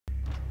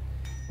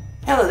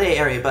Hello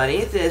there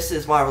everybody, this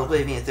is Marvel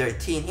Oblivion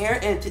 13 here,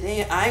 and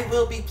today I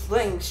will be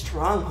playing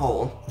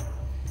Stronghold.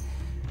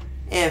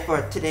 And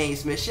for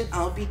today's mission,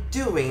 I'll be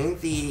doing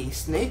the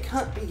Snake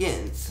Hunt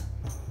Begins.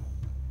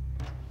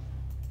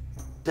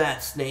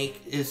 That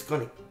snake is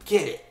gonna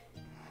get it.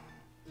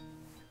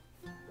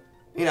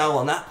 You know, I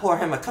will not pour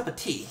him a cup of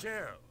tea.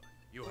 So,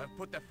 you have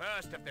put the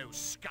first of those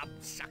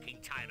scum-sucking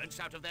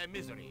tyrants out of their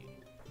misery.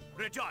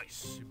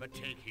 Rejoice, but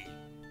take heed.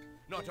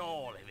 Not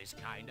all of his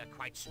kind are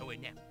quite so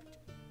inept.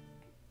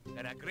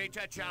 There are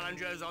greater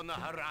challengers on the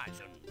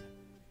horizon.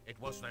 It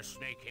was the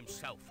snake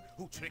himself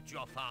who tricked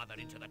your father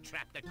into the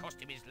trap that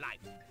cost him his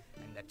life,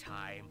 and the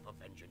time for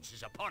vengeance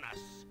is upon us.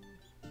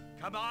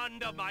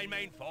 Command of my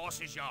main force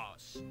is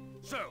yours,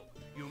 so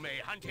you may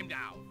hunt him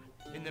down.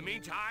 In the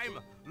meantime,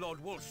 Lord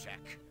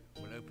Wolfsack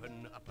will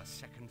open up a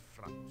second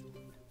front.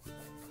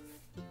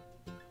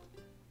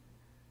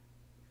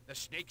 The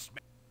snake's...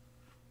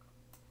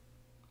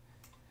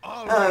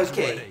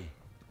 Okay.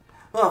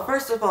 Well,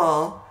 first of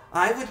all,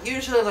 I would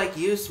usually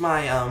use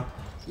my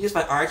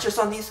archers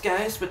on these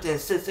guys, but then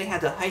since they had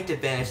the height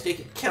advantage, they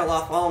could kill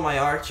off all my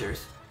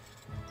archers.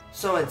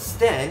 So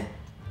instead,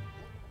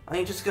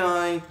 I'm just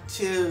going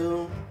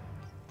to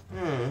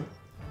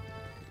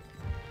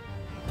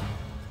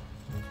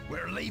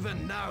We're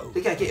leaving now.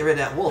 we gotta get rid of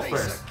that wolf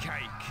first.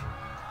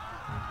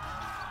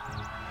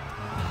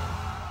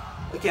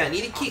 Okay, I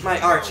need to keep my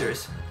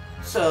archers.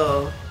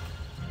 So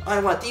I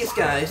want these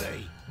guys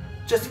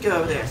just to go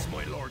over there.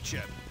 My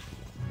lordship.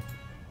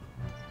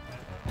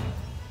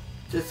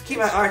 Just keep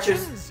my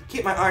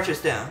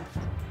archers down.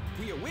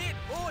 We await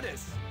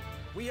orders.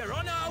 We are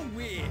on our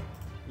way.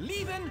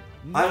 Leaving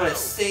now. I want to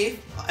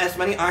save as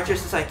many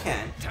archers as I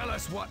can. Tell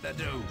us what to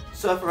do.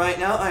 So for right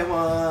now, I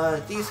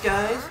want these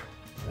guys.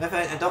 In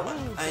fact,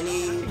 I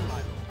need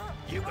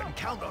You can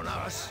count on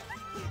us.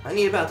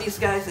 about these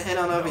guys to head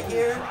on over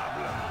here.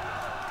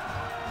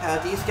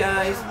 Have these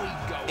guys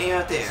aim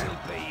out there. This'll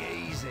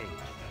be easy.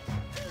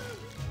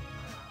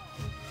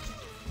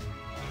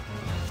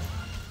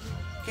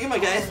 Come on,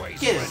 guys,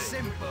 get it.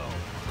 Simple.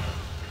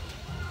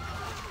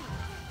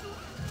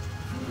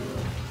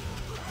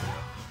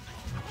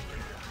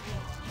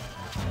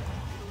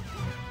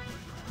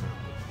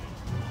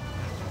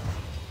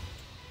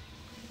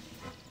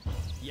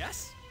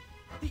 Yes,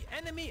 the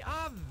enemy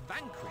are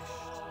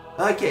vanquished.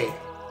 Okay.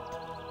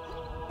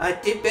 I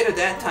did better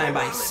that time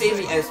by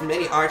saving as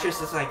many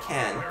archers as I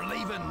can. We're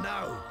leaving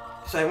now.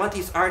 So I want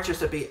these archers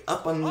to be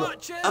up on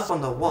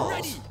the walls.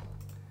 Ready.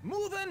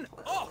 Moving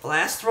off.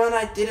 Last run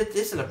I did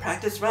this in a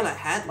practice run, I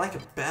had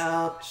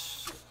about,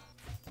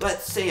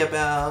 let's say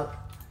about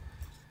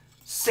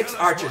 6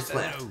 archers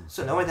left.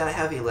 So knowing that I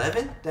have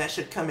 11, that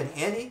should come in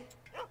handy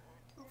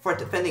for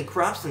defending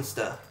crops and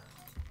stuff.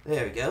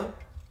 There we go.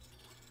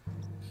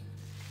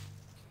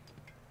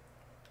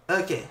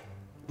 Okay,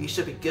 we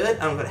should be good.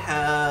 I'm gonna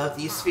have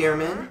these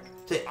spearmen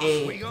to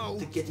aim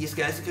to get these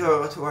guys to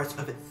go towards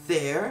over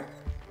there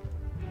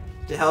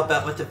to help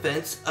out with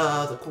defense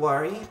of the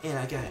quarry, and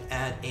I gotta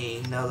add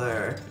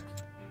another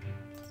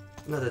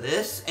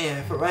this.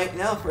 And for right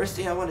now, first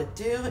thing I want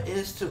to do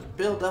is to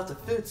build up the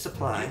food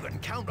supply. You can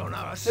count on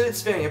us.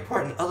 Food's very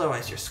important,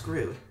 otherwise you're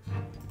screwed.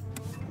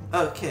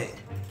 Okay,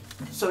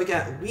 so we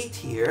got wheat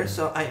here,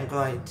 so I am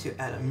going to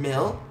add a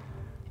mill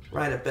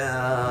right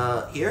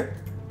about here.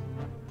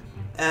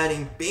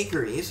 Adding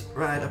bakeries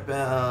right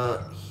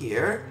about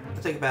here. I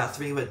think about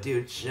 3 would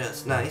do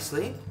just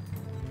nicely.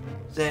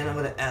 Then I'm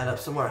going to add up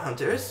some more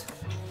hunters.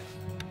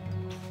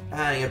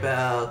 Adding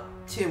about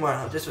 2 more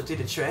hunters will do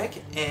the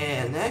trick.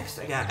 And next,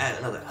 I gotta add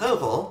another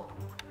hovel.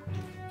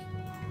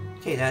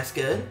 Okay, that's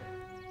good.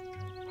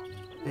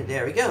 And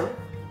there we go.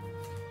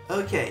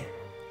 Okay,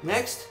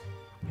 next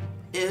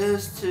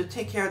is to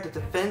take care of the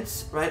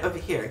defense right over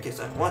here, because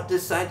I want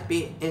this side to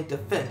be in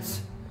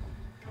defense.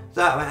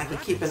 That way I can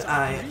keep an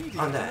eye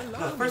on that.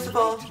 But first of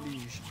all,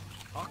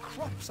 Our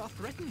crops are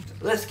threatened.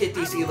 let's get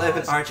these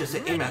 11 archers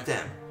to aim at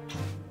them.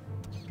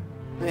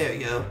 There we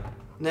go.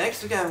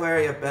 Next we gotta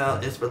worry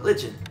about is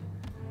religion.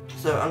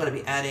 So I'm gonna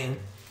be adding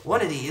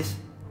one of these.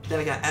 Then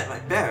I gotta add my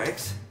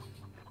barracks.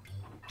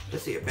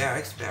 Let's see your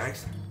barracks.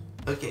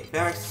 Okay,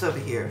 barracks is over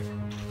here.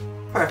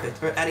 Perfect.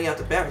 We're adding out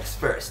the barracks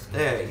first.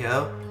 There you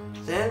go.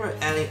 Then we're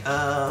adding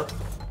up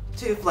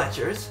 2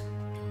 Fletchers.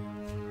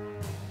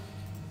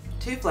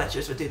 2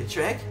 Fletchers would do the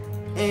trick.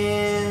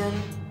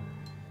 And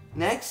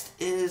next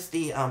is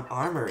the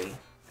armory.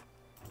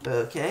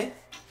 Okay.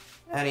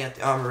 Adding out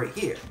the armory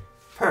here.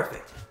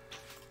 Perfect.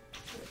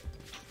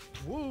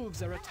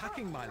 Wolves are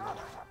attacking my lord.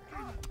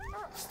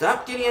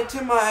 Stop getting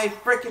into my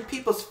frickin'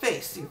 people's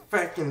face, you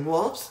frickin'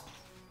 wolves.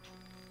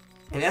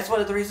 And that's one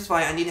of the reasons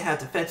why I need to have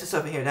defenses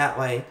over here. That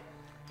way,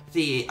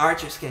 the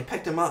archers can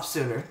pick them off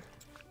sooner.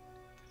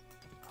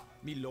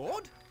 Me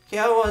lord? Okay,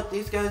 I want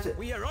these guys to...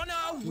 We are on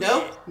our way.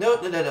 No,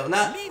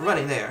 not Leaving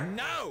running there.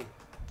 now.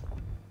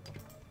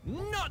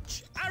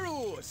 Notch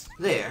arrows.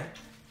 There.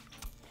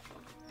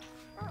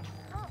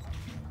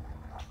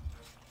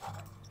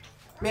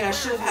 Man, I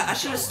should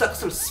have stuck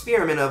some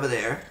spearmen over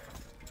there.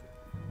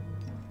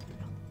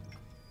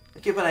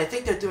 Okay, but I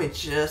think they're doing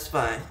just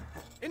fine.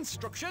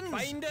 Instructions.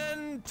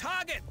 Finding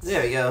targets.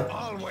 There we go.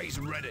 Always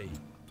ready.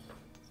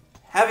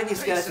 Having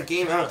these guys who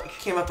came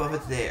up over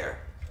there.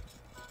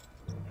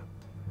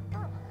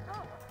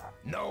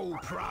 No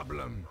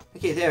problem.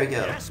 Okay, there we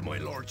go. Yes, my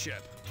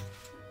lordship.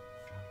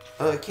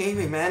 Okay,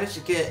 we managed to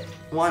get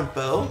one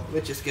bow,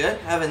 which is good.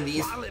 Having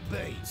these What'll it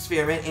be?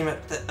 spearmen aim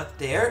up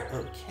there.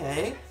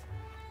 Okay.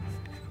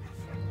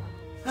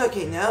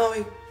 Okay, now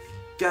we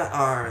got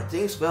our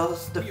things well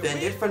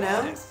defended for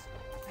now.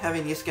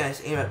 Having these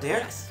guys aim up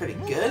there, pretty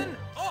good.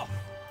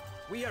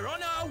 We are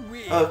on our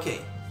way.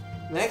 Okay.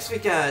 Next we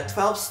got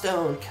 12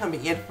 stone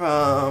coming in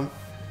from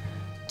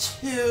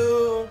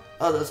 2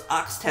 of those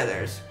ox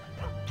tethers.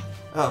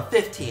 Oh,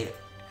 15.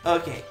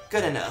 Okay,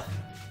 good enough.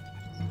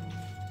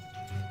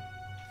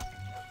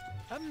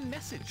 A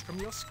message from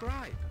your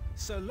scribe.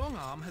 Sir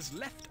Longarm has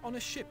left on a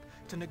ship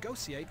to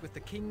negotiate with the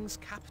king's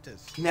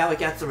captors. Now we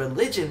got the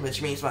religion,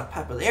 which means my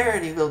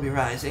popularity will be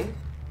rising.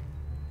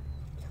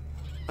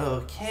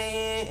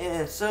 Okay,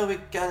 and so we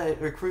gotta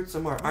recruit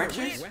some more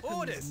archers.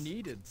 Weapons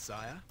needed,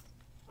 sire.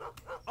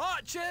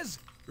 Archers,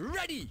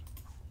 ready!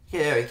 Okay,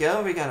 there we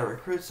go. We gotta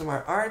recruit some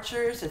more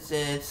archers since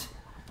it's...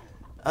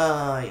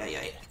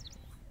 yeah.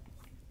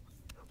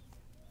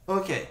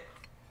 Okay.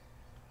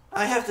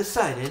 I have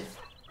decided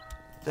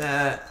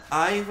that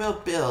I will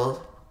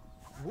build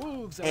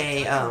Wolves are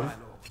a, attacking, my lord.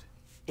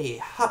 a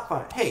hot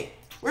farm. Hey,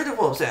 where the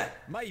wolves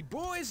at? My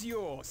bow is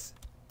yours.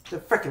 The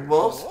frickin'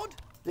 wolves? Lord,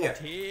 There.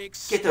 take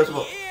Get those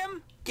wolves.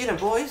 aim. Get him,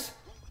 boys.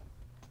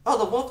 Oh,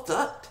 the wolf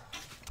ducked.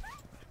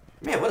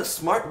 Man, what a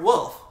smart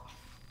wolf.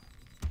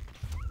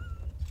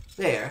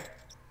 There.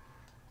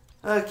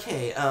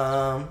 Okay,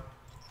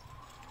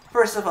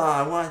 first of all,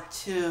 I want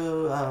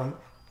to,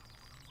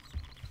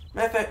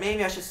 matter of fact,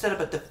 maybe I should set up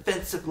a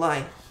defensive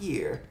line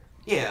here.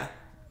 Yeah.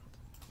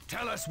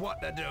 Tell us what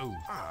to do.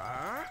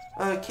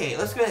 Okay,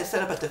 let's go ahead and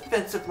set up a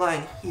defensive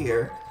line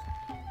here.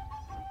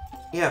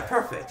 Yeah,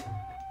 perfect.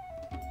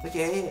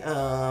 Okay,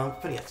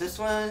 putting up this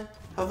one.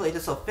 Hopefully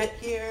this will fit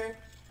here.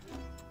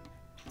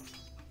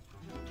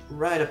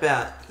 Right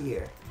about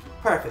here.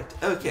 Perfect,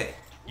 okay.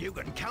 You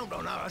can count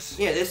on us.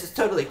 Yeah, this is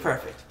totally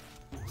perfect.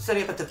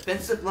 Setting up a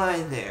defensive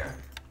line there.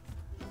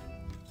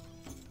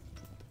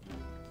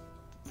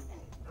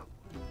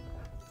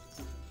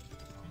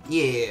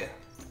 Yeah.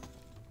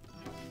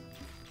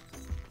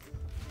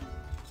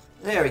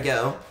 There we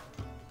go.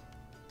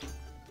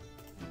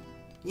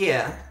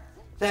 Yeah,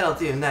 that'll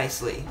do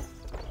nicely.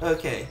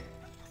 Okay.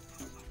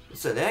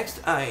 So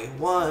next, I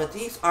want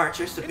these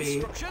archers to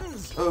be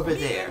over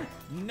there.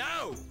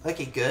 No.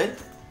 Okay, good.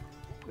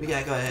 We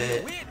gotta go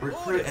ahead and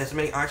recruit as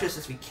many archers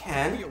as we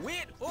can We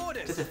await to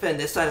orders. defend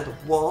this side of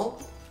the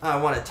wall. I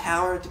want a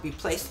tower to be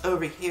placed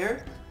over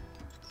here.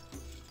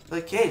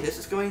 Okay, this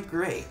is going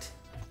great.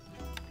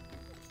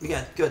 We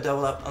gotta go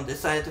double up on this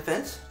side of the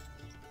fence.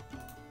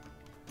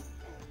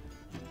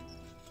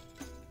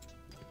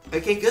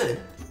 Okay, good.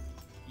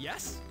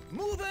 Yes,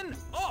 moving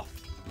off.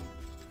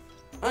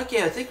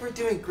 Okay, I think we're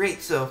doing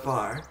great so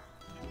far.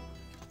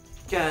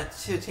 Got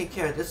to take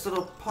care of this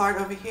little part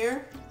over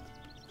here.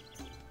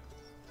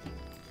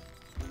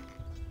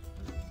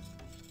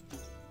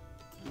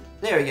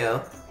 There we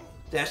go.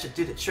 That should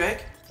do the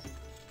trick.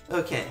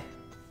 Okay.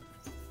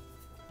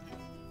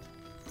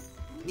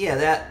 Yeah,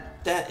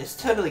 that is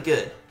totally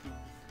good.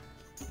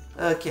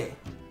 Okay.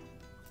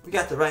 We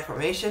got the right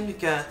formation. We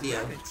got the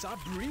Rabbits are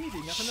breeding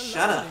at an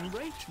Shut up. alarming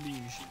rate,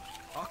 liege.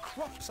 Our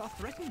crops are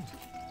threatened.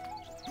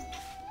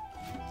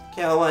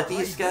 Okay, I want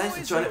these guys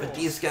to join up with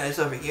these guys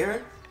over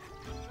here.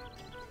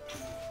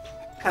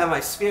 Have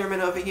my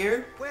spearmen over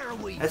here Where are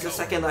we as the going?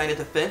 second line of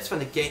defense from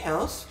the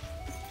gatehouse.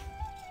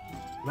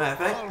 Matter of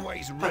fact,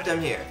 Always put ready.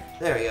 them here.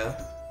 There we go.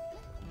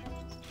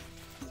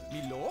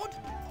 Me lord?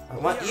 I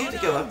want you to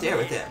go up there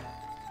with them.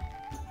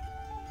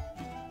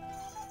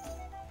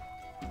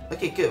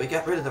 Okay, good. We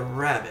got rid of the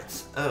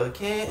rabbits.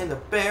 Okay, and the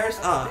bears.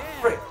 Ah,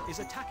 frick. Is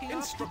attacking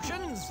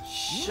instructions.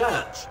 Shut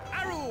up.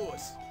 Munch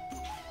arrows.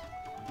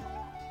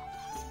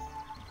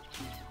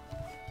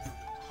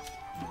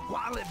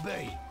 What'll it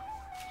be?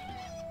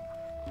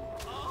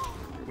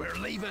 We're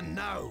leaving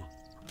now.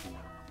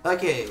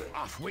 Okay,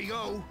 Off we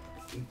go.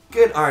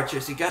 good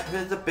archers. You got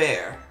rid of the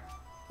bear.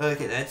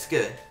 Okay, that's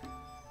good.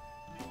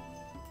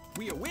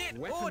 We await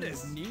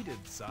orders. Needed,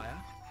 sire.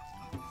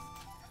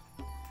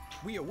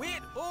 We await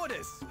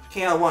orders.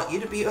 Okay, I want you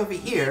to be over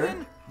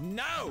here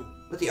No.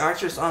 with the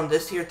archers on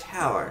this here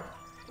tower.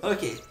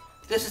 Okay,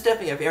 this is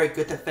definitely a very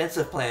good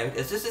defensive plan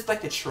because this is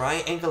like the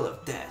triangle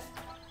of death.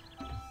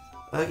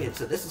 Okay,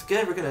 so this is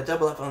good. We're gonna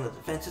double up on the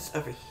defenses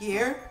over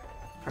here.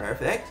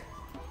 Perfect.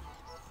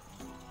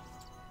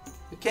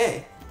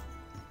 Okay.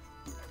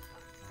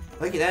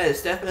 Okay, that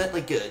is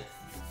definitely good.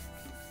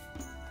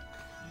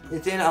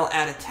 And then I'll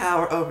add a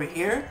tower over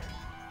here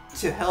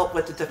to help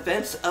with the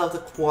defense of the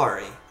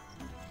quarry.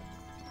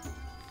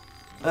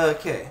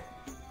 Okay.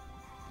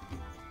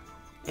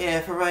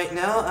 And for right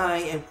now, I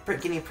am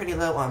getting pretty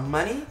low on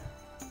money.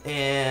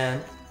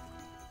 And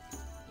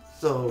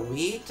so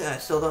wheat, I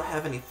still don't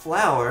have any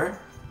flour.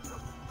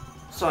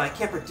 so I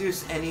can't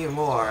produce any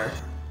more.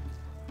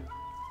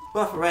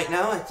 But for right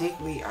now, I think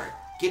we are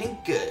getting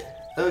good.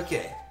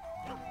 Okay.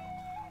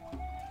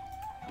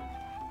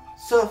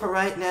 So for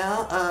right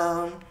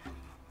now,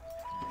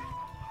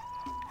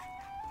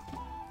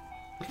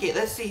 okay,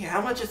 let's see here.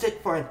 How much is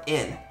it for an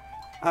inn?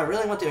 I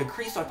really want to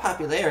increase my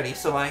popularity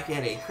so I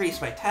can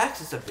increase my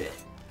taxes a bit.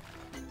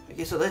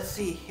 Okay, so let's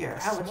see here.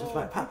 How much is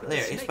my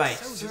popularity? It's by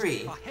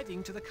 3.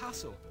 Heading to the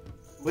castle.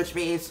 Which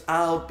means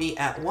I'll be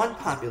at 1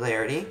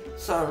 popularity.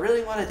 So I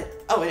really wanted to...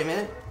 Oh, wait a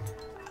minute.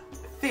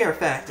 Fear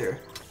factor.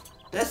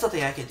 That's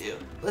something I can do.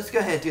 Let's go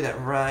ahead and do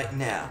that right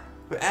now.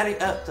 We're adding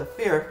up the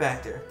fear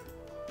factor.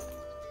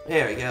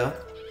 There we go.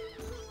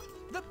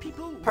 The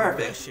people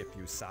Perfect. worship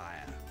you,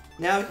 sire.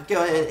 Now we can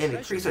go ahead and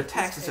increase our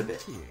taxes a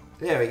bit.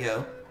 There we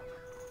go.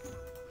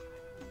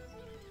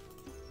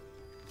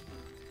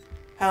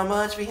 How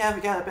much we have?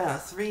 We got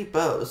about 3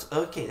 bows.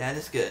 Okay, that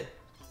is good.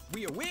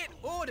 We await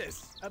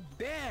orders. A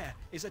bear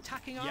is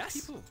attacking our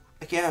people.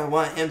 Okay, I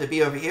want him to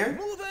be over here.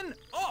 Moving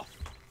off.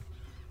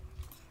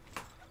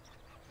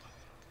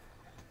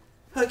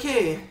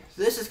 Okay,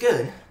 this is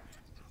good.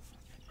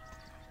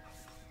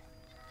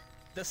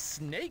 The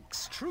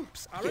snake's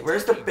troops are Okay,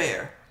 where's the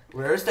bear?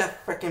 Where's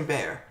that frickin'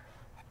 bear?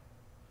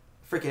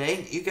 Frickin'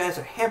 A, you guys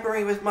are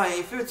hampering with my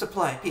food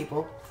supply,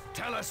 people.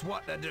 Tell us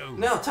what to do.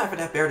 No, time for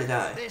that bear to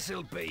die.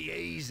 This'll be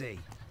easy.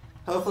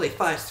 Hopefully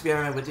 5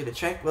 spearmen would do the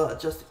trick. Well,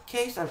 just in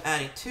case, I'm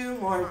adding 2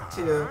 more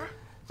to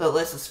the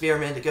list of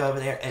spearmen to go over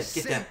there and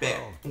get that bear.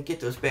 And get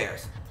those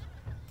bears.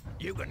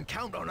 You can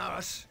count on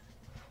us.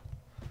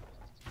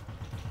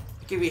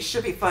 Okay, we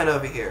should be fine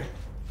over here.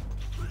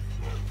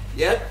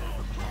 Yep.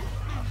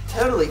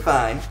 Totally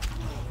fine.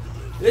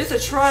 It's a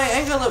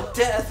triangle of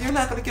death. You're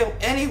not going to go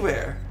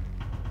anywhere.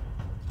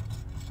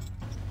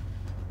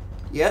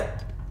 Yep.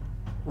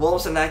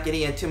 Wolves are not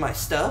getting into my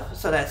stuff,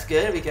 so that's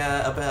good. We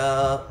got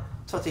about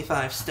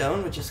 25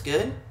 stone, which is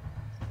good.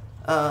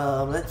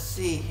 Let's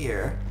see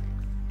here.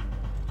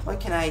 What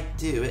can I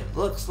do? It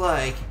looks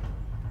like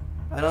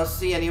I don't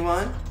see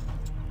anyone.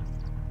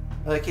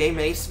 Okay,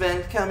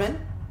 macemen coming.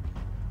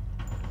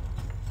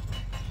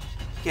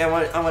 Okay, I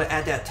want to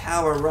add that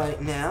tower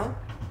right now.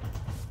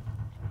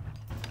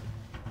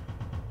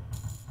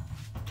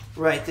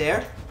 Right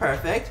there,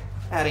 perfect.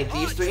 Adding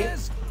these 3.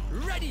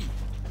 Ready.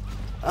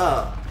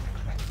 Oh.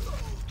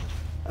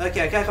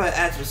 Okay, I gotta go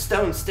add some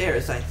stone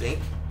stairs, I think.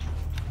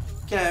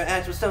 Can I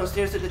add some stone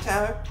stairs to the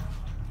tower?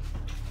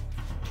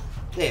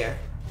 There.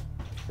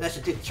 That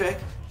should do the trick.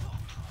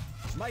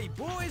 My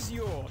bow is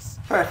yours.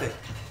 Perfect.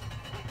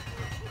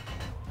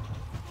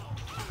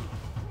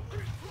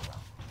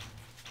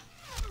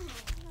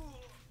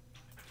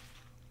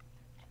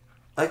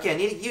 Okay, I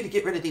need you to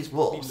get rid of these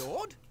wolves. My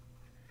lord?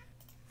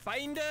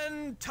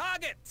 Finding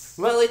targets.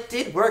 Well, it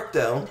did work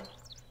though,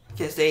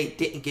 because they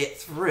didn't get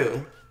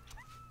through.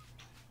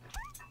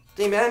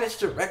 They managed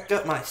to wreck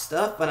up my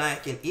stuff, but I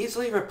can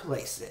easily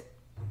replace it.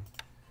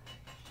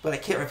 But I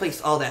can't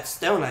replace all that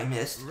stone I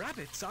missed.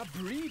 Rabbits are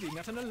breeding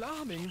at an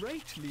alarming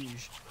rate,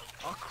 liege.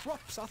 Our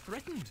crops are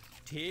threatened.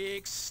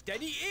 Take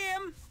steady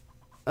aim.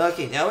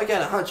 Okay, now we got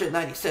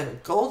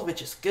 197 gold,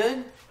 which is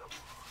good.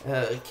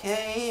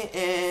 Okay,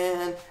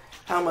 and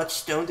how much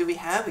stone do we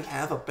have? We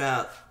have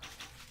about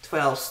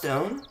 12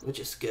 stone, which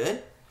is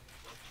good.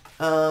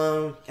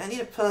 I need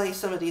to place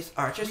some of these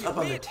archers up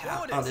on the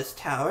on this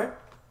tower.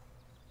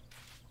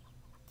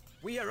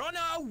 We are on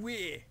our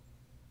way.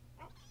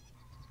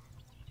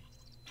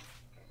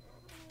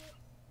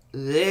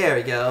 There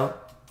we go.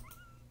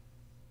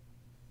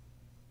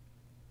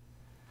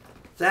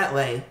 That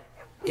way,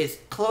 it's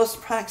close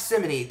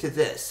proximity to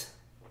this.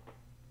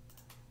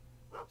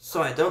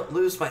 So I don't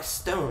lose my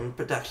stone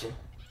production.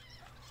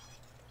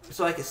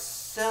 So I can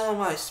sell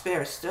my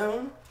spare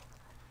stone.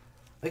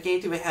 Okay,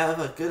 do we have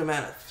a good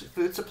amount of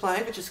food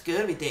supply, which is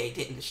good. We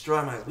didn't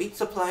destroy my wheat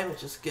supply,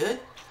 which is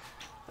good.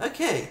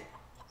 Okay.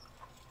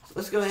 So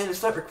let's go ahead and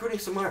start recruiting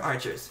some more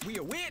archers. We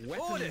await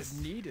orders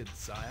needed,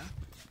 sire.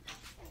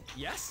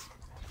 Yes?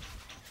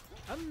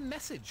 A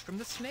message from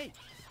the snake.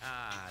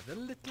 Ah, the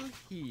little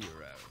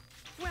hero.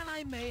 Well,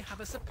 I may have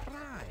a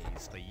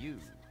surprise for you.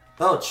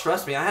 Oh,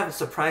 trust me, I have a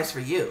surprise for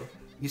you,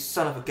 you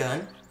son of a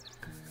gun.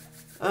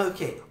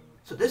 Okay,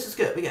 so this is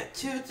good. We got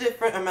 2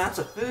 different amounts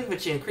of food,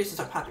 which increases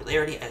our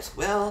popularity as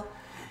well.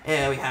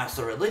 And we have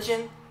some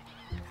religion.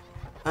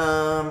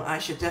 I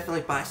should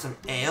definitely buy some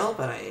ale,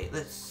 but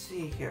let's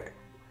see here.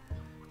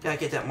 Gotta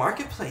get that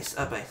marketplace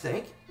up, I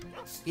think.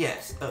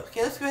 Yes,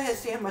 okay, let's go ahead and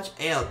see how much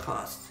ale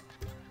costs.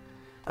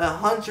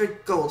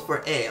 100 gold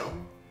for ale.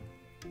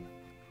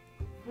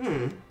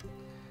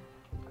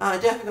 I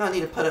definitely gonna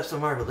need to put up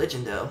some more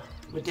religion though.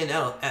 But then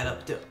that'll add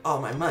up to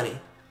all my money.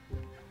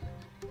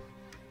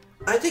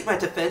 I think my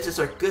defenses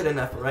are good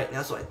enough right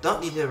now, so I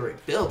don't need to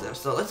rebuild them.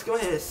 So let's go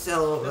ahead and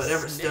sell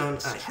whatever stone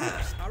I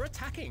have. Are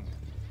attacking.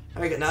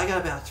 Alright, now I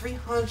got about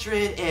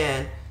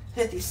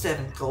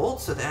 357 gold,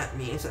 so that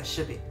means I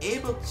should be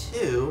able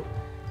to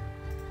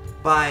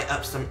buy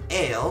up some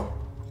ale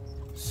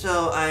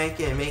so I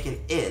can make an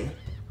inn.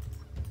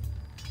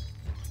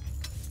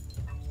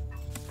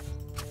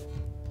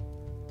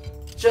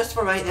 just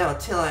for right now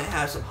until I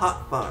have some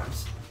hot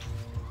farms.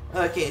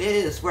 Okay, it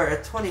is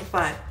worth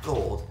 25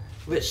 gold,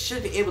 which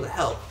should be able to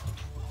help.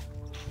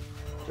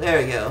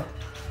 There we go.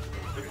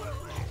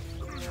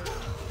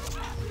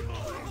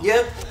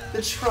 Yep,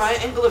 the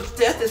triangle of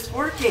death is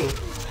working!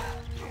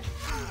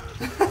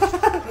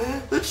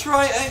 The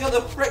triangle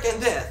of frickin'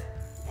 death!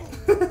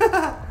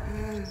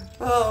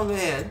 Oh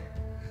man,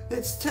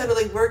 it's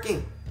totally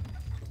working.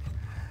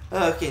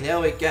 Okay,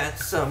 now we got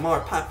some more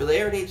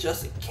popularity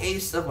just in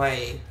case of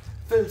my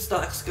food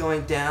stocks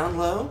going down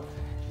low.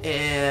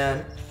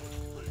 And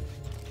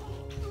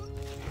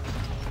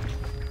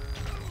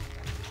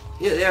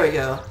yeah, there we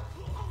go.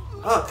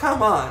 Oh,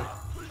 come on.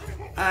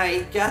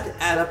 I got to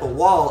add up a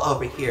wall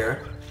over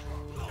here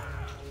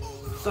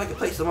so I can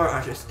place some more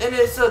archers. And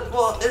it's a,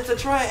 well, it's a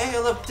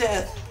triangle of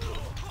death.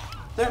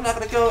 They're not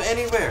gonna go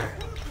anywhere.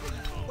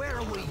 Where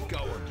are we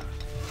going?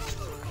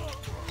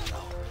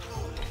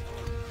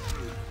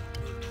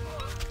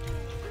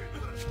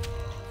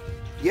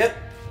 Yep.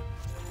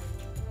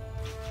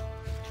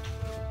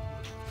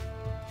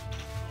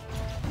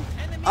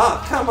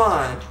 Oh, come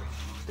on.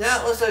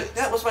 That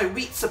was my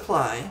wheat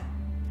supply.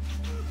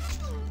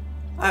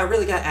 I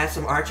really gotta add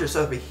some archers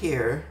over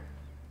here.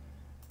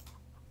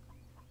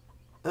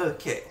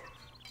 Okay.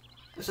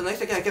 So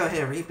next I gotta go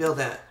ahead and rebuild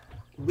that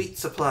wheat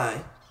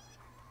supply.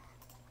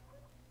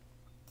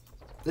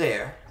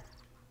 There.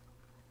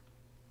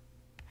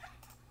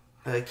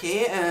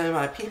 Okay, and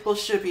my people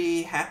should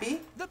be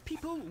happy. The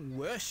people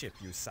worship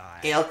you, sire.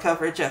 Ale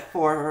coverage at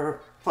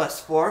 4 plus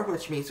 4,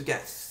 which means we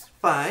got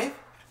 5.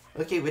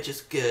 Okay, which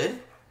is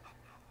good.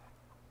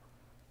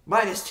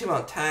 -2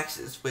 on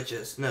taxes, which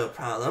is no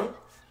problem.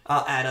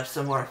 I'll add up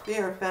some more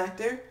fear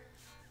factor.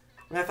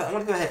 Matter of fact, I'm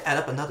gonna go ahead and add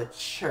up another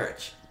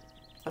church.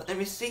 But let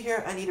me see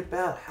here, I need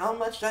about, how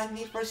much do I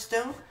need for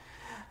stone?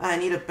 I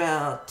need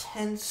about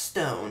 10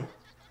 stone.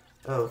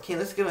 Okay,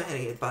 let's go ahead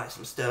and buy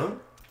some stone.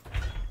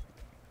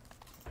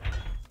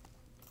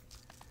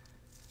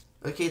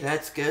 Okay,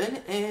 that's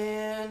good,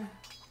 and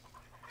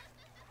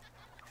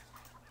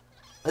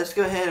let's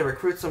go ahead and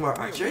recruit some more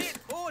archers.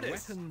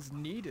 Weapons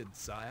needed,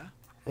 sire.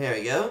 There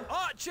we go.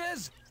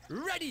 Archers,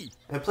 ready.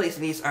 I'm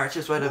placing these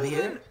archers right over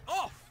here.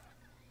 Off.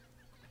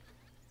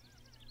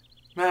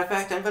 Matter of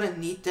fact, I'm gonna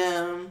need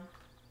them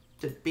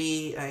to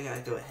be. I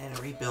gotta go ahead and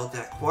rebuild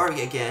that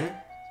quarry again.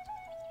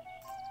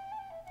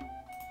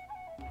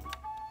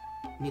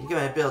 Need to go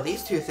ahead and build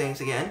these 2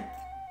 things again.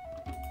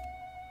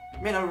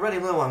 Man, I'm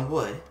running low on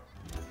wood.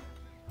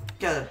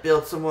 Gotta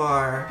build some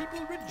more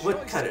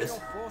woodcutters.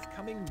 Your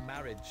forthcoming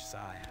marriage,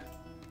 sire.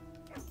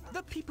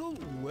 The people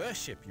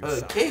worship you,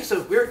 okay,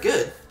 so we're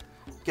good.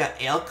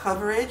 Got ale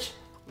coverage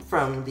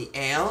from the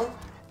ale,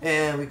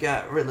 and we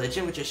got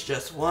religion, which is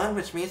just 1,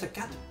 which means I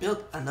got to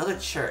build another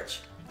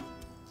church.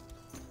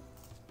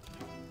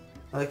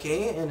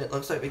 Okay, and it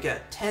looks like we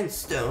got 10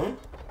 stone,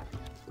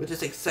 which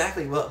is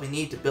exactly what we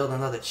need to build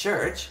another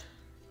church.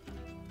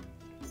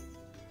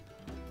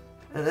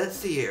 And let's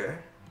see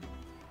here.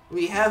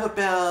 We have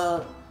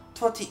about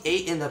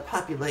 28 in the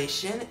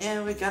population,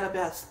 and we got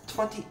about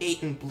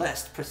 28 in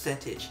blessed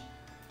percentage.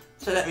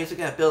 So that means we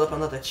gotta build up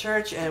another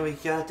church, and we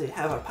got to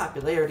have our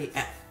popularity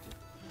at,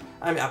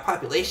 our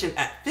population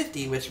at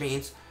 50, which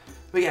means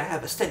we gotta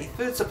have a steady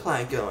food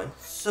supply going.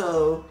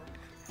 So,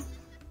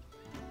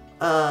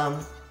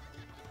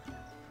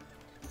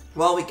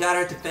 while we got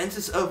our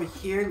defenses over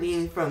here,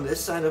 leading from this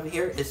side over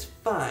here, is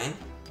fine.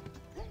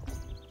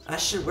 I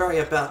should worry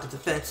about the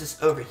defenses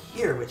over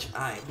here, which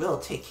I will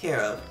take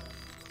care of.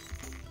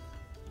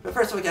 But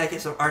first we gotta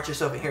get some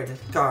archers over here to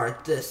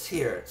guard this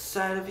here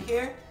side over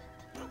here.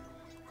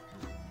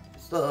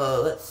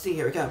 So let's see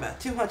here, we got about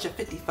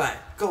 255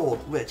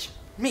 gold, which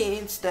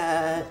means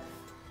that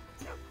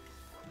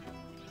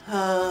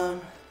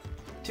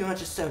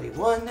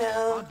 271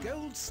 now. Our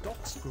gold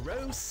stocks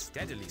grow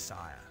steadily,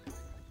 sire.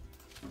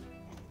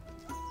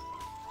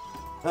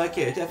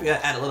 Okay, we definitely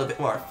gotta add a little bit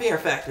more fear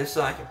factor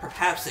so I can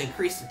perhaps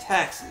increase the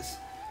taxes.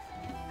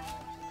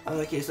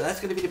 Okay, so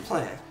that's gonna be the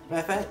plan. Matter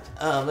of fact,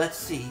 let's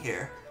see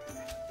here.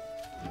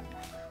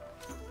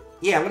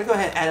 Yeah, I'm gonna go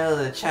ahead and add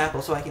another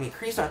chapel so I can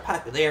increase our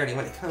popularity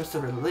when it comes to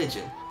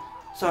religion.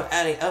 So I'm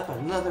adding up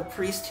another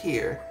priest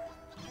here.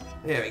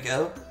 There we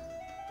go.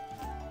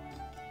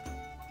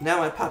 Now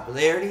my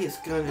popularity is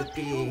going to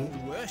be...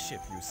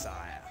 Worship you,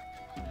 sire.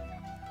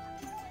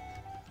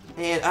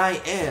 And I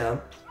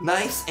am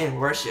nice and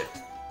worshipped.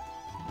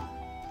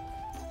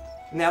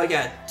 Now we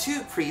got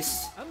 2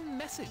 priests. A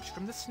message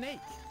from the snake.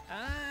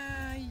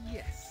 Ah,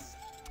 yes.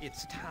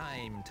 It's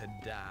time to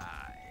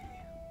die.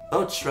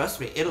 Oh, trust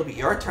me, it'll be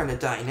your turn to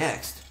die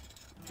next.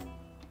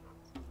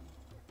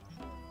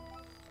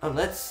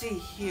 Let's see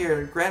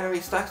here. Granary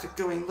stocks are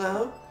going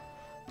low.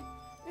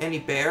 Any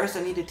bears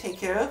I need to take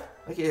care of?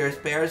 Okay, there's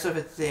bears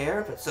over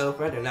there, but so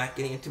far they're not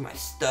getting into my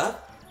stuff,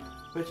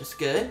 which is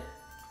good.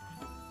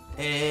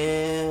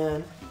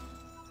 And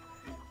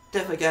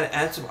definitely gotta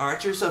add some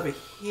archers over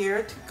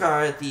here to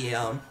guard the,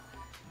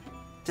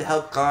 to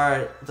help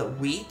guard the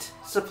wheat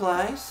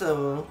supply,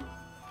 so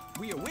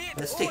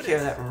let's take care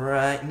of that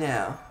right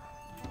now.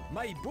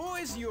 My bow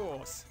is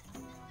yours.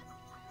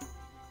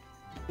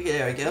 Okay,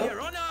 there we go. We're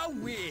on our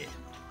way.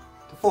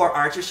 The 4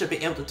 archers should be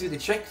able to do the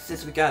trick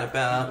since we got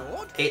about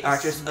Lord, 8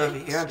 archers over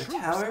here on the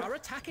troops tower. are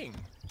attacking.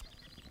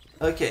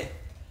 Okay.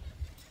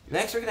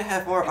 Next, we're gonna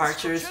have more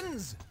archers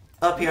Instructions.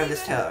 up here on this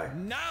Leave tower.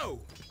 them now.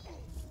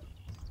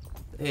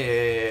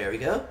 There we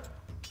go.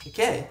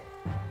 Okay.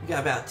 We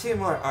got about 2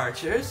 more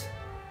archers.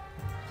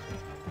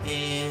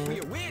 And We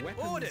await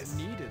orders.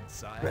 Needed,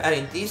 sire. we're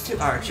adding these 2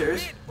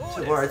 archers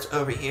towards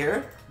over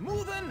here.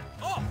 Moving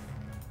off.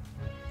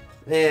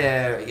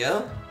 There we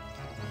go.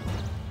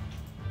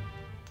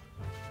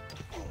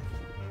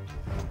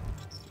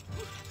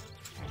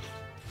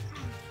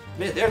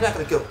 Man, they're not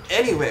gonna go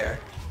anywhere.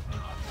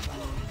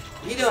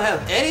 You don't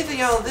have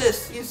anything on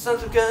this, you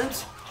sons of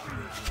guns.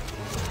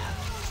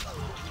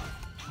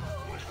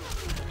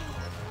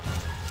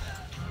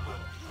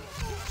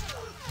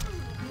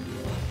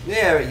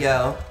 There we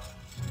go.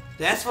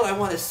 That's what I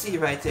want to see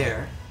right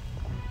there.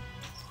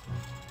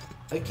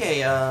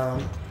 Okay, I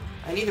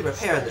need to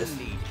repair this.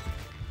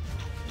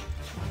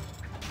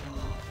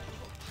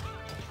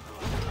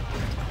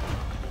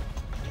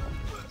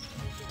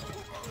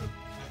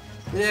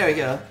 There we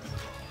go.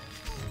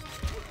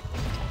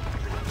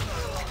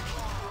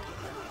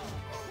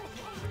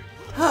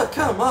 Oh,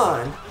 come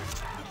on!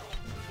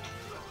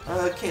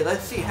 Okay,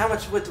 let's see, how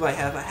much wood do I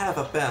have? I have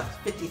about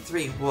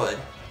 53 wood.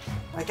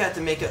 I got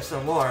to make up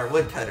some more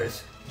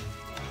woodcutters.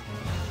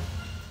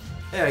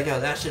 There we go,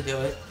 that should do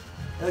it.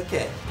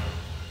 Okay.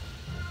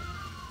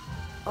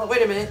 Oh,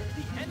 wait a minute.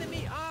 The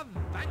enemy are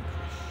vanquished.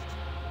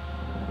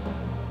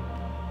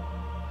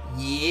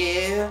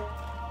 Yeah.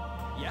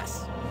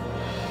 Yes.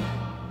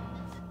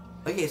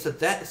 Okay, so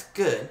that is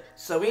good.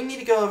 So we need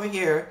to go over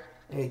here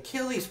and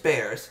kill these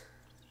bears.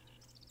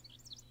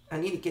 I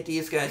need to get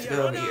these guys to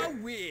go over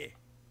here. Way.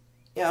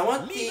 Yeah, I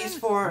want Leave these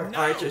them 4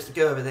 now. archers to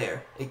go over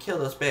there and kill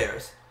those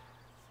bears.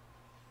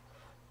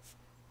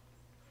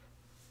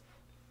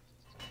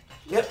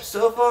 Yep,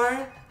 so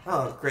far,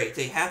 oh great,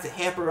 they have to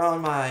hamper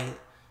on my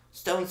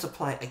stone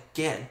supply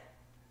again.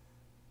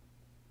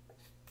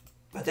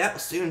 But that will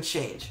soon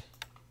change.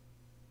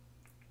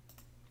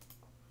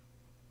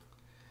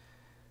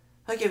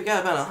 Okay, we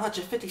got about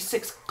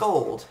 156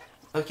 gold.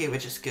 Okay,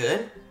 which is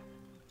good.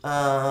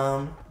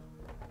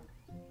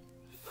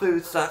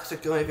 Food stocks are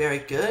going very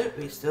good.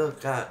 We still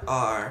got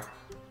our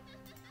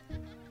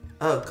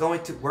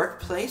going to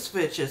workplace,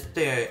 which is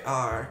they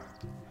are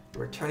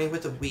returning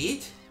with the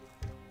wheat.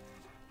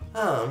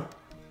 Oh,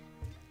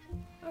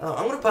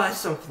 I'm gonna buy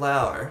some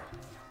flour.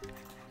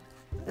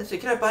 Let's see,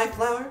 can I buy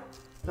flour?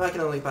 No, I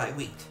can only buy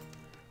wheat.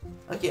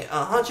 Okay,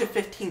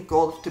 115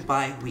 gold to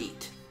buy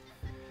wheat.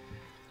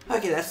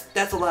 Okay,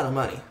 that's a lot of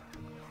money.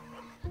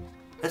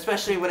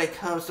 Especially when it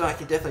comes to I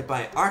can definitely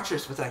buy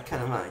archers with that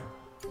kind of money.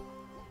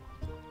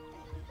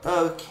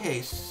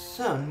 Okay,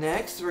 so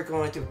next we're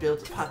going to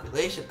build the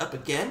population up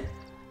again.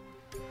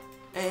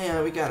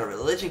 And we got a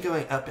religion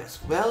going up as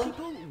well.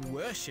 People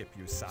worship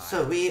you, sire.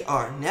 So we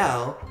are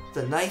now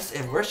the knights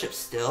and worship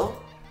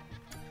still.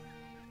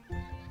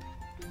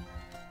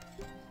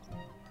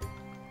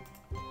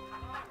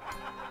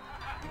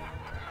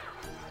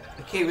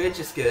 Okay, which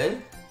is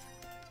good.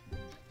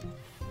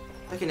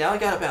 Okay, now I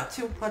got about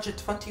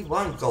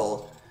 221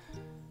 gold.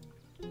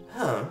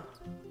 Huh.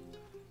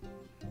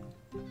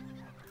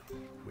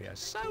 We are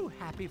so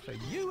happy for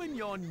you and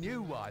your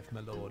new wife,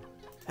 my lord.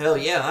 Hell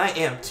yeah, I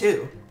am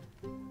too.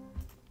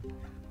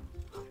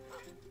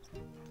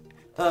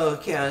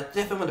 Okay, I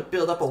definitely want to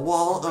build up a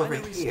wall over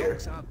Granary here.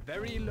 stocks are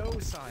very low,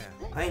 sire.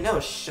 I know,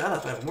 shut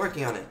up, I'm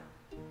working on it.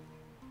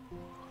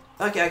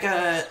 Okay,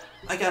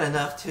 I got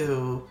enough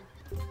to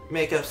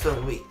make up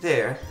some wheat.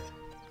 There.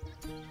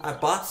 I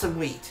bought some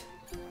wheat.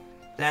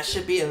 That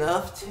should be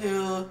enough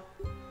to...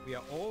 We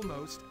are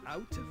almost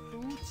out of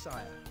food,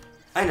 sire.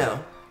 I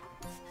know.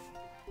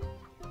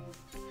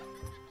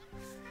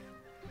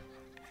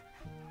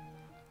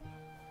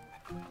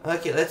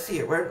 Okay, let's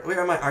see. Where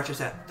are my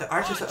archers at? The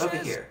archers are over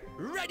here.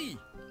 Ready.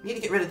 Need to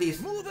get rid of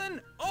these. Moving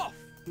off.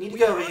 Need to We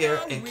go are over on here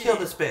our and way. kill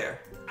this bear.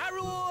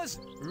 Arrows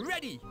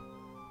ready.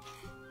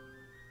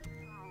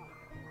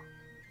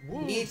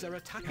 Wolves Need- are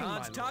attacking.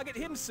 Can't target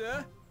him,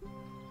 sir.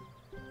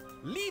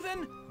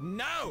 Leaving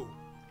now.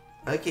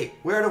 Okay,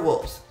 where are the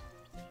wolves?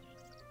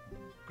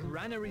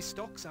 Granary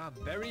stocks are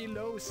very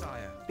low,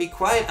 sire. Be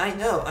quiet, I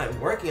know. I'm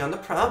working on the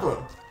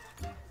problem.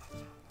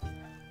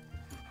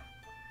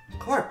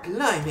 Corp,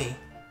 blimey.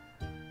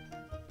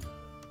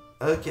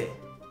 Okay.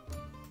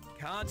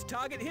 Can't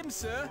target him,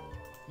 sir.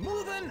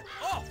 Moving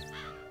off.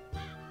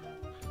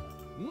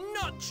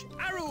 Notch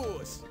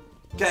arrows.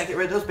 Gotta get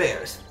rid of those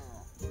bears.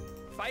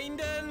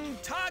 Finding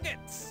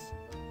targets.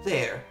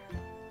 There.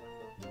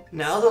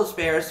 Now those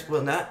bears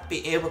will not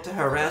be able to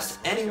harass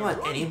anyone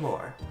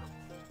anymore.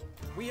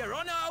 We are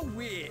on our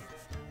way.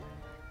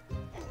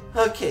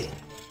 Okay.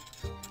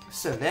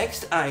 So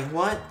next I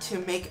want to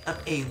make up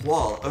a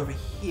wall over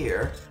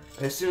here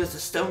as soon as the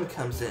stone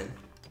comes in.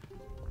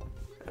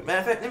 Matter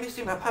of fact, let me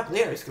see my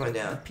popularity is going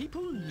down.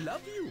 People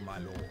love you, my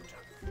lord.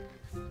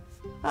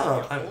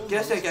 Oh, I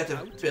guess I got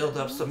to build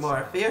up some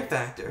more fear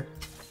factor.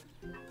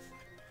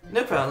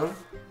 No problem.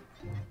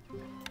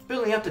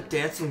 Building up the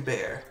dancing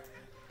bear.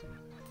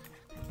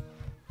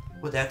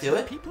 Would that do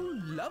it? People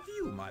love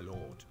you, my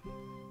lord.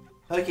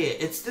 Okay,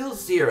 it's still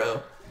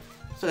 0.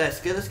 So that's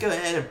good. Let's go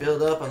ahead and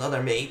build up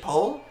another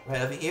maypole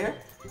right over here.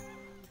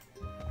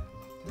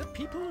 The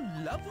people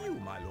love you,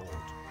 my lord.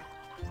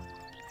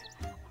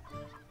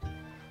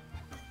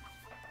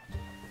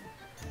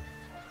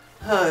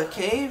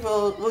 Okay,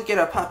 well, we'll get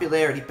our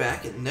popularity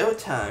back in no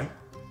time.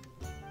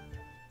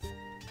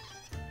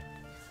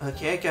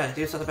 Okay, gotta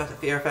do something about the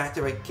fear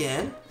factor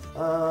again.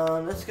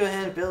 Let's go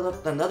ahead and build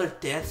up another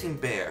dancing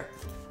bear.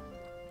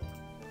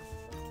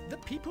 The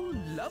people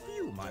love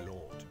you, my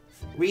lord.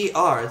 We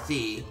are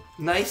the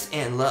nice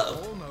and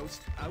loved.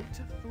 Almost out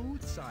of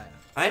food, sire.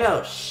 I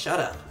know, shut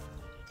up.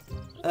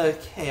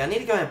 Okay, I need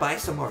to go and buy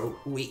some more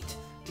wheat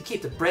to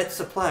keep the bread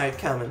supply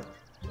coming.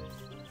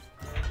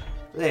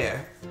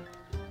 There.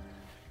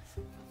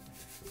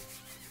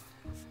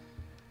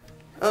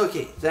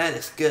 Okay, that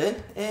is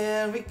good.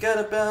 And we got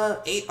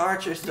about 8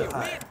 archers to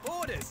hire.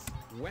 Orders.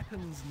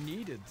 Weapons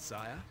needed,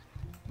 sire.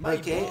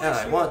 Okay, and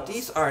I want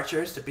these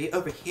archers to be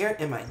over here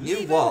in my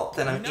new wall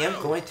that I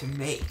am going to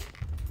make.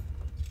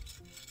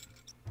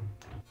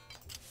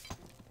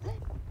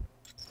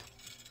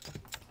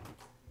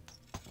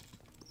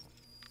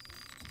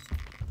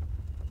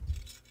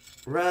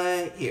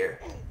 Right here.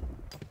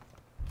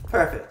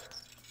 Perfect.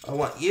 I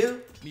want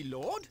you. Me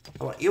lord?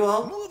 I want you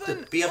all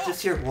to be up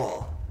this here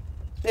wall.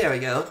 There we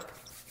go.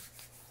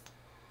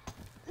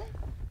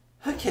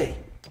 Okay.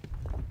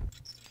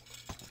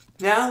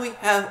 Now we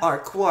have our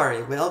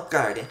quarry well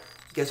guarded.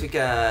 Because we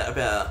got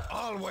about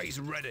Always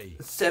ready.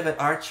 7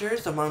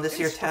 archers among this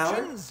here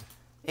tower.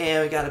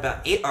 And we got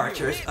about 8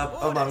 archers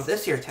up among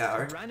this here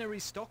tower. Granary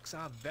stocks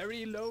are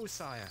very low,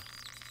 sire.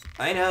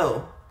 I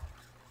know.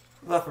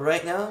 But for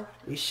right now,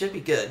 we should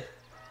be good.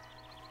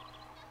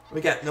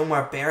 We got no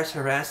more bears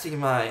harassing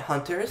my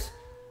hunters.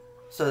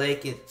 So they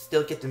can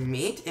still get the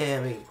meat,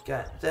 and we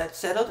got that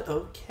settled.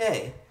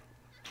 Okay.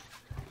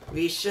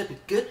 We should be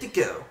good to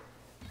go.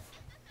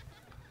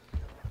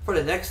 For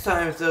the next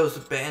time those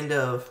band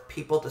of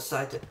people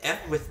decide to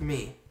F with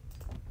me.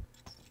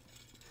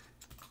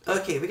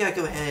 Okay, we gotta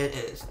go ahead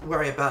and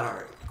worry about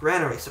our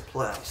granary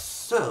supply.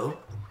 So,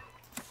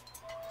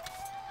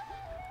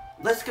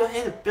 let's go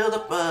ahead and build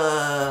up,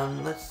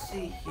 let's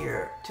see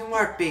here, 2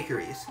 more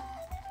bakeries.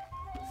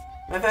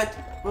 In fact,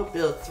 we'll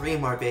build 3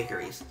 more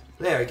bakeries.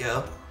 There we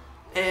go.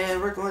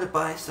 And we're going to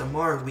buy some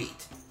more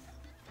wheat.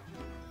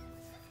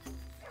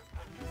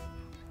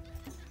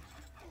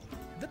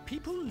 The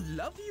people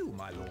love you,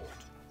 my lord.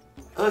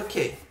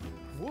 Okay.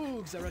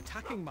 Wolves are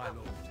attacking, my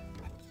lord.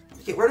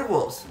 Okay, where are the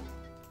wolves?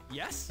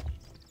 Yes?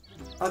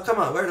 Oh, come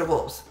on, where are the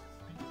wolves?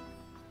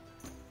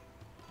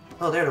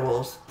 Oh, there are the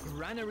wolves.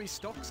 Granary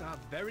stocks are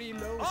very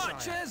low,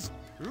 Archers,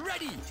 sire.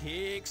 Ready.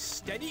 Take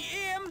steady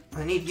aim.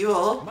 I need you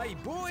all My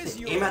boys,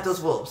 to aim at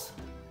those wolves.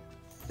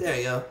 There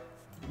you go.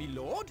 Me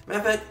lord? Matter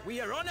of fact, We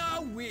are on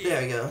our way.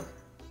 there you go.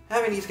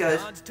 Having these guys.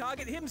 Can't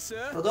target him,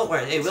 sir. Oh, don't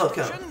worry, they will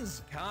come.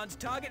 Instructions. Can't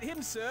target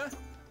him, sir.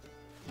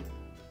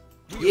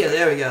 Yeah,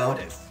 there we go.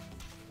 Orders.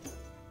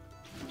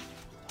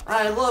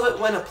 I love it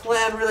when a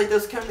plan really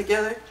does come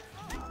together.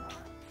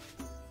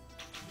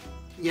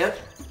 Yep.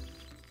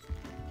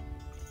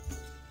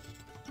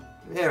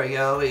 There we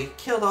go, we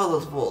killed all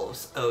those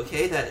wolves.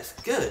 Okay, that is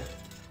good.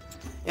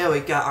 And we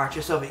got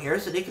archers over here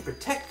so they can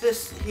protect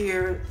this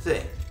here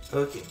thing.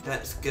 Okay,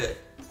 that's good.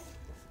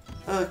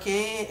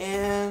 Okay,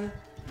 and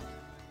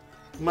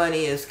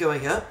money is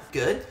going up.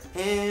 Good.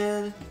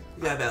 And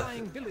we got about...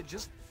 Flying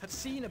villagers have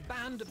seen a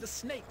band of the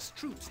Snake's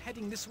troops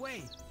heading this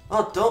way.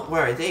 Oh, don't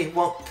worry, they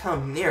won't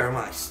come near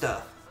my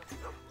stuff.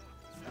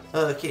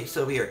 Okay,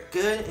 so we are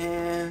good,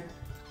 and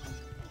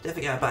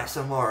definitely gotta buy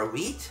some more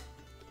wheat.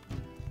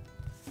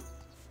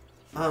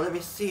 Let me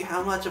see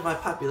how much of my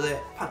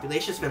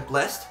population's been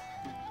blessed.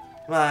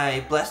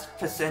 My blessed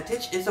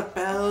percentage is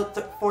about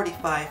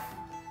 45%.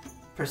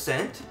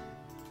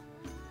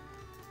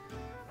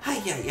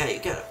 Yeah, you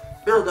gotta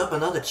build up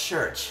another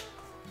church.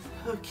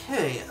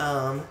 Okay,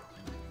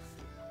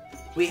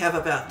 we have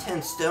about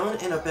 10 stone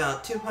and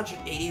about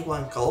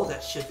 281 gold.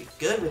 That should be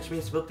good, which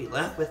means we'll be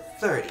left with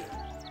 30.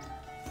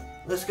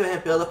 Let's go ahead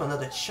and build up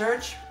another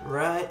church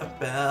right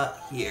about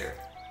here.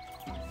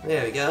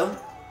 There we go.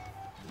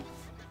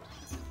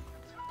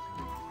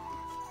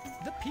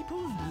 The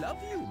people love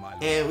you, my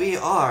lord. And we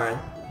are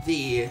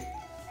the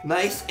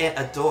nice and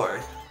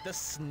adored. The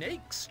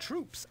Snake's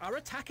troops are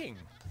attacking.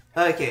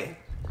 Okay,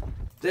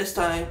 this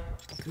time,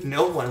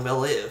 no one will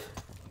live.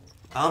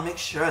 I'll make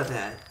sure of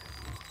that.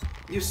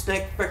 You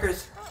snake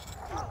frickers.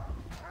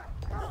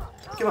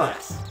 Come on.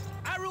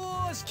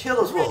 Arrows. Kill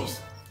those ready.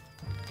 wolves.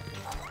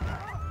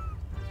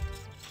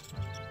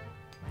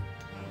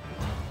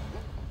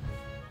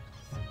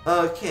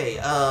 Okay,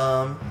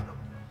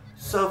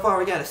 so far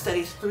we got a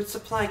steady food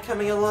supply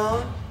coming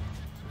along.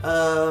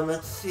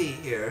 Let's see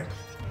here.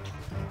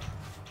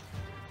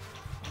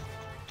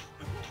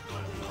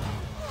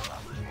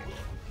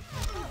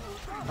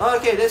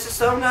 Okay, this is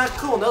so not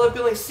cool. Another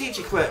building siege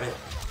equipment.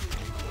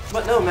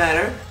 But no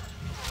matter.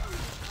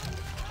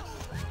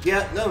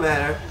 Yeah, no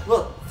matter.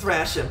 We'll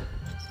thrash him.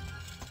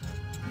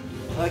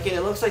 Okay,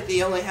 it looks like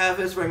the only half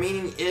is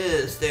remaining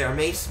is their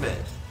macemen.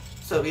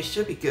 So we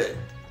should be good.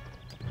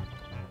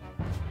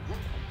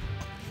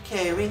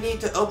 Okay, we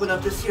need to open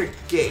up this here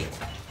gate.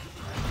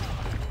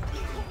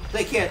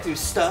 They can't do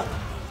stuff.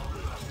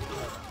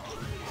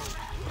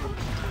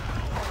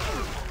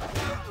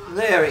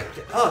 There we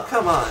go. Oh,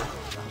 come on.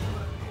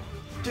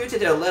 Due to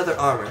their leather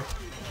armor,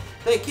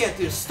 they can't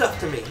do stuff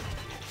to me.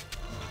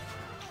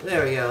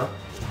 There we go.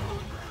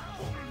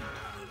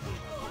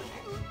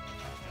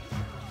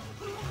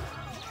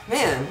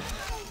 Man,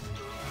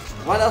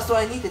 what else do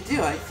I need to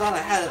do? I thought I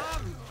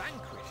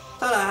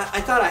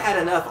had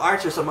enough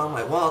archers along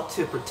my wall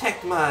to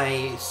protect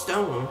my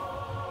stone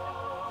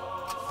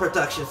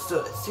production.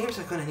 So it seems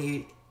I'm gonna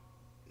need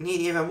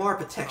even more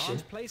protection.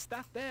 Can't place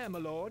that there, my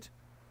lord.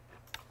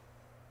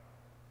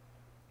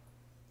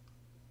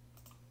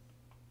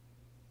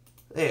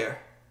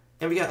 There.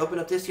 And we gotta open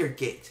up this here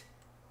gate.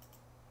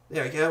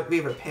 There we go.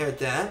 We repaired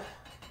that.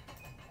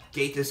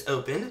 Gate is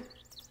open.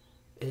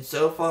 And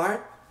so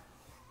far,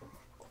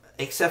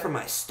 except for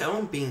my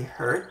stone being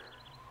hurt,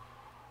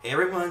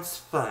 everyone's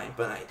fine.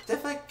 But I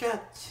definitely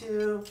got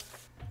to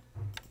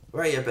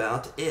worry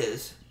about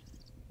is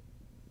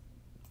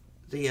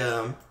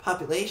the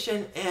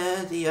population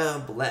and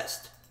the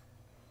blessed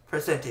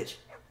percentage.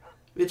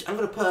 Which I'm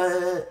gonna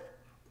put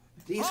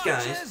these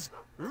guys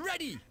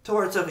ready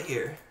towards over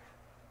here.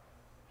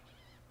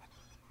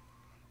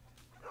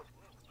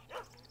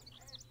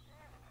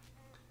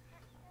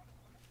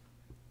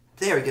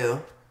 There we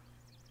go.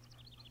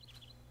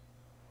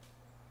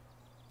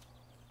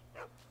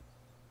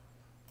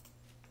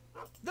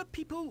 The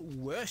people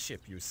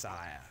worship you,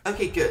 sire.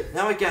 Okay, good.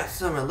 Now we got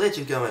some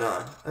religion going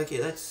on.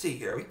 Okay, let's see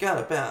here. We got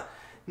about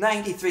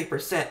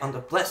 93% on the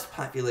blessed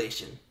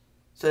population.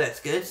 So that's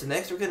good. So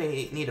next we're going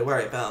to need to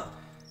worry about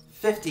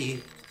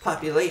 50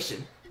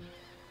 population.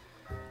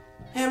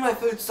 And my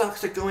food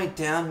stocks are going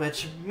down,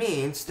 which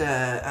means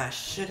that I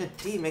should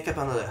indeed make up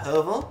another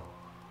hovel.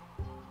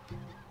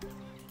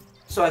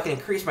 So I can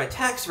increase my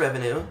tax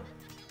revenue.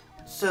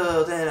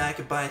 So then I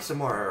could buy some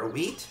more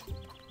wheat.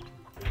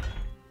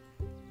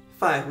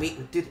 5 wheat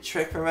would do the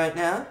trick for right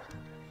now.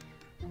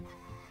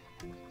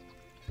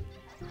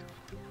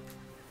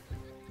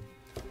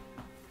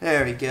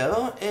 There we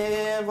go.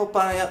 And we'll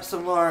buy up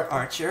some more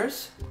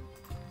archers.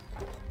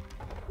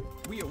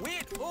 We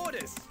await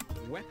orders.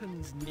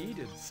 Weapons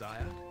needed,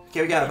 sire.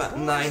 Okay, we got about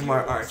 9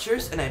 more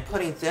archers, and I'm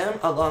putting them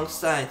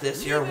alongside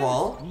this here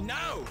wall.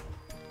 No.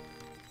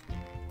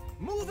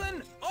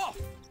 Moving off.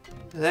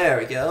 There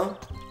we go.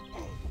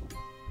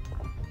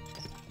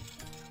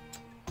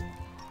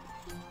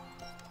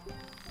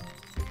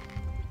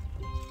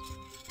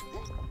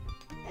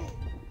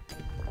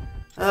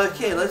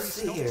 Okay, let's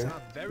see here.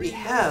 We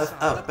have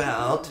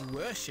about,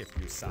 let's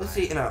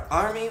see, in our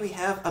army we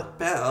have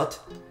about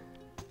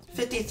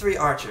 53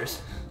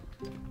 archers.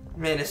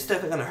 Man, it's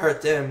definitely gonna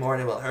hurt them more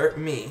than it will hurt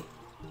me.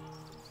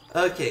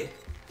 Okay.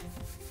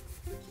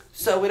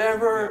 So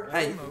whatever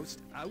I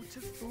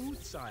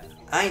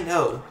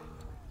know.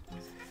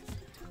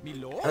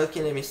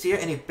 Okay, let me see here.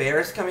 Any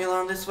bears coming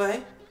along this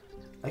way?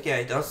 Okay,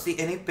 I don't see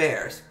any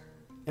bears.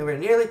 And we're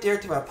nearly there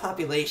to our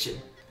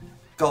population.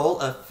 Goal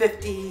of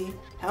 50.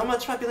 How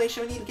much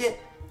population we need to get?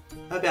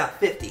 About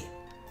 50.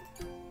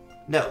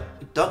 No,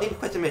 we don't need to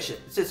quit the mission,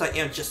 since I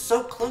am just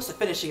so close to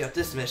finishing up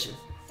this mission.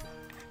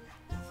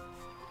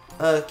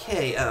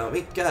 Okay,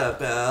 we got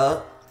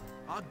about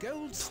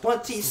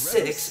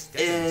 26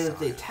 in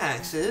the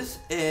taxes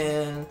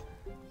and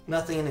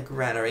nothing in the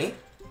granary,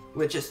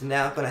 which is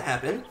now gonna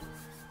happen.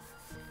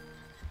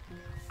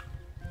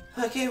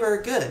 Okay,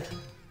 we're good.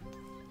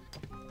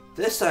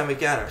 This time we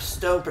got our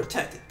stone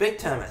protected big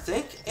time, I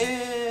think,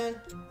 and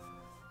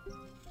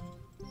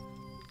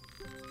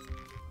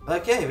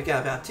okay, we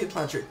got about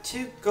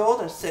 202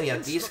 gold. I'm sending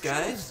out these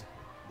guys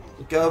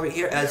to go over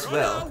here as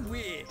well.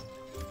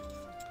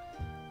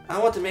 I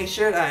want to make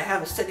sure that I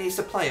have a steady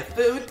supply of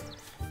food,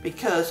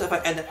 because if I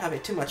end up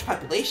having too much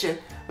population,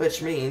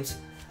 which means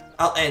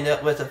I'll end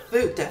up with a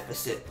food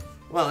deficit.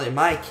 Well, in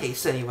my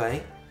case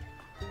anyway.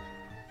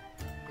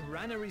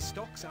 Granary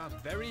stocks are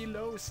very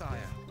low, sire.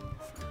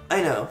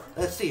 I know.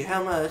 Let's see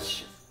how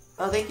much.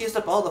 Oh, they used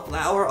up all the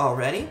flour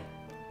already?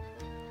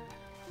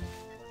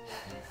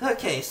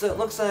 Okay, so it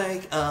looks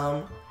like,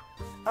 I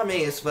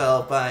may as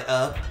well buy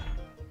up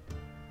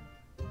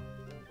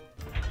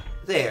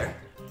there.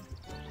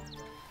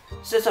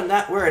 Since I'm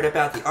not worried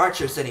about the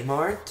archers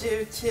anymore,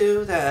 due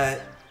to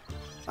that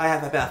I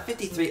have about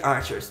 53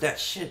 archers, that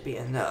should be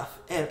enough.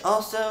 And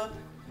also,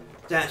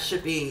 that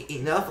should be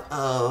enough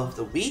of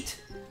the wheat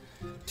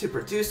to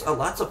produce a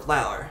lots of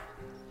flour.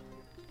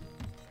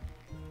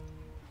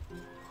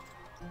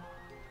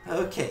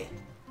 Okay.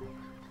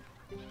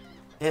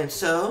 And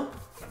so,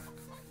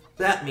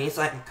 that means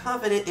I'm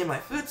confident in my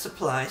food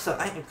supply, so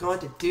I am going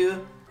to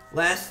do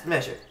last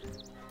measure.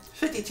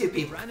 52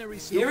 people.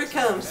 Here it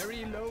comes.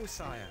 Very low,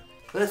 sire.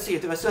 Let's see,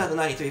 do I still have the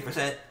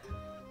 93%?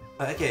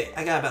 Okay,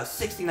 I got about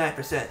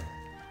 69%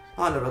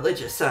 on the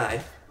religious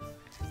side.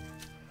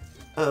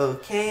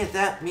 Okay,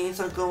 that means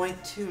I'm going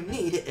to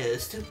need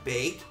is to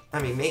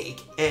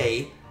make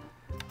a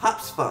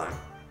hops farm.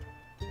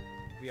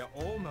 We are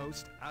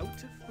almost out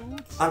of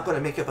food. I'm going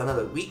to make up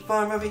another wheat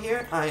farm over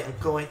here. I am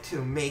going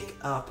to make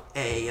up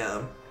a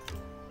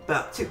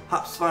about 2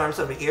 hops farms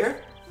over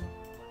here.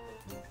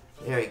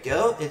 There we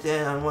go. And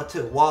then I want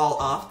to wall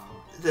off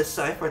this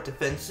side for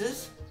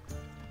defenses.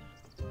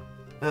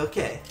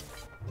 Okay.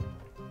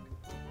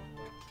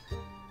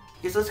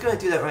 So let's go ahead and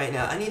do that right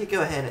now. I need to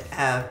go ahead and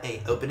have an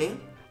opening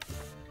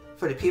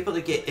for the people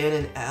to get in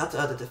and out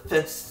of the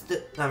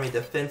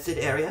defensive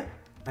area.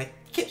 I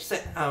keep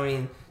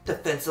saying,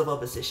 defensible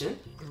position.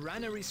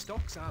 Granary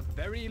stocks are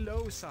very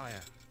low,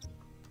 sire.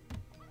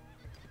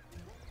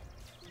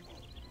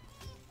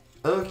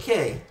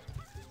 Okay.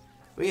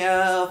 We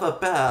have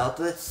about,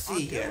 let's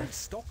see here.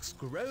 Stocks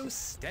grow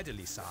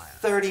steadily, sire.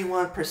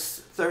 31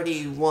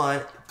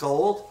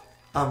 gold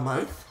a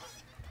month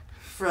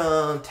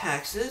from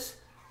taxes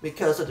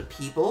because of the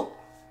people.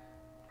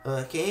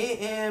 Okay,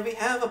 and we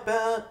have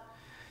about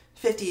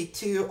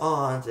 52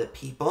 on the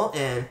people,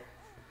 and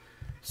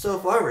so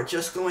far we're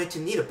just going to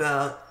need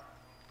about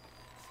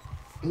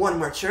 1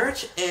 more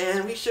church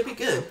and we should be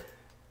good.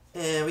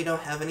 And we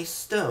don't have any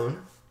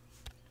stone.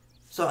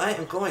 So I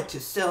am going to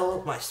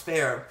sell my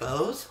spare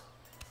bows,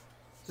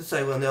 since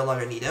I will no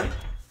longer need them.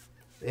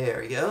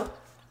 There we go.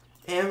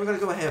 And we're going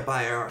to go ahead and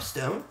buy our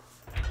stone.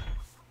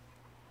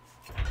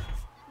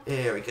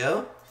 There we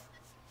go.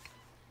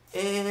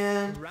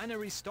 And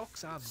granary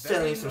stocks are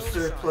selling some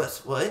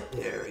surplus wood.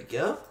 There we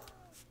go.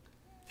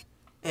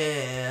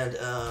 And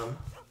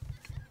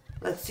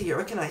let's see here.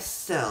 What can I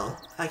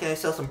sell? Can I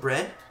sell some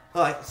bread?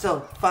 Oh, I can sell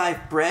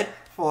 5 bread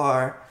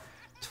for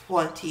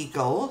 20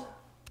 gold.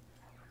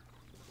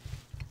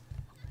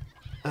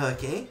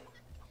 Okay.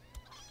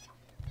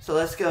 So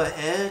let's go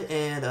ahead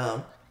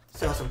and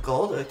sell some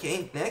gold.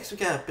 Okay. Next, we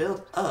gotta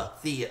build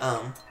up the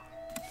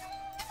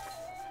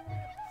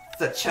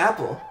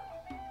chapel.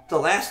 The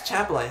last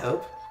chapel, I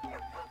hope.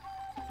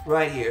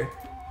 Right here.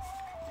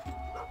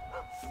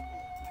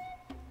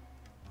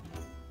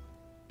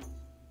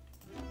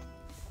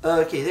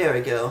 Okay, there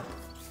we go.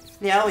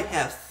 Now we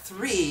have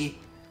 3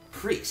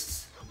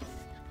 priests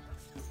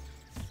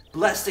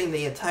blessing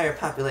the entire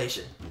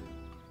population.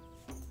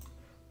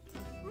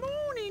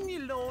 Morning,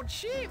 your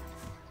lordship.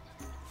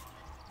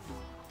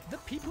 The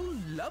people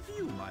love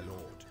you, my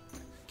lord.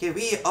 Okay,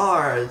 we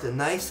are the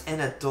nice and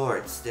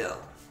adored still.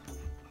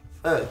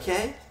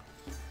 Okay.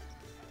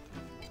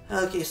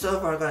 Okay, so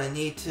far I'm gonna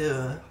need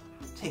to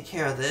take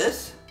care of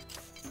this.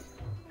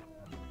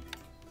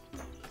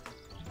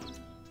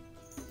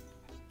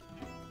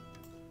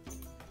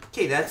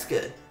 Okay, that's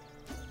good.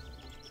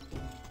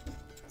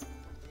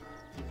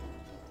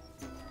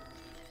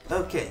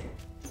 Okay.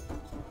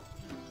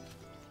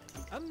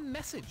 A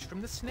message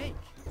from the snake.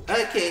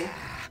 Okay.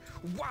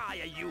 Why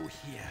are you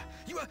here?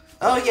 You are.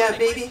 Oh yeah, my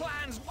baby.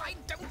 Plans. Why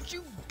don't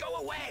you go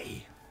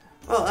away?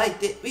 Oh,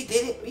 we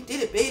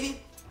did it, baby.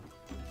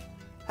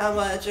 How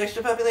much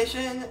extra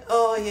population?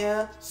 Oh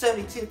yeah,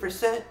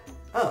 72%.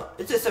 Oh,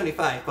 it says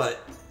 75, but...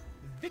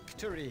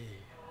 Victory.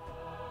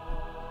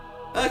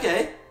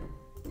 Okay.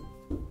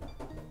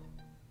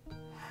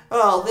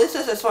 Well, this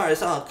is as far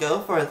as I'll go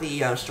for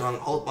the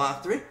Stronghold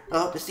walkthrough. I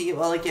hope to see you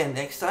all again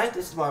next time.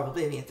 This is Marvel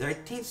Baby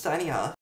 13 signing off.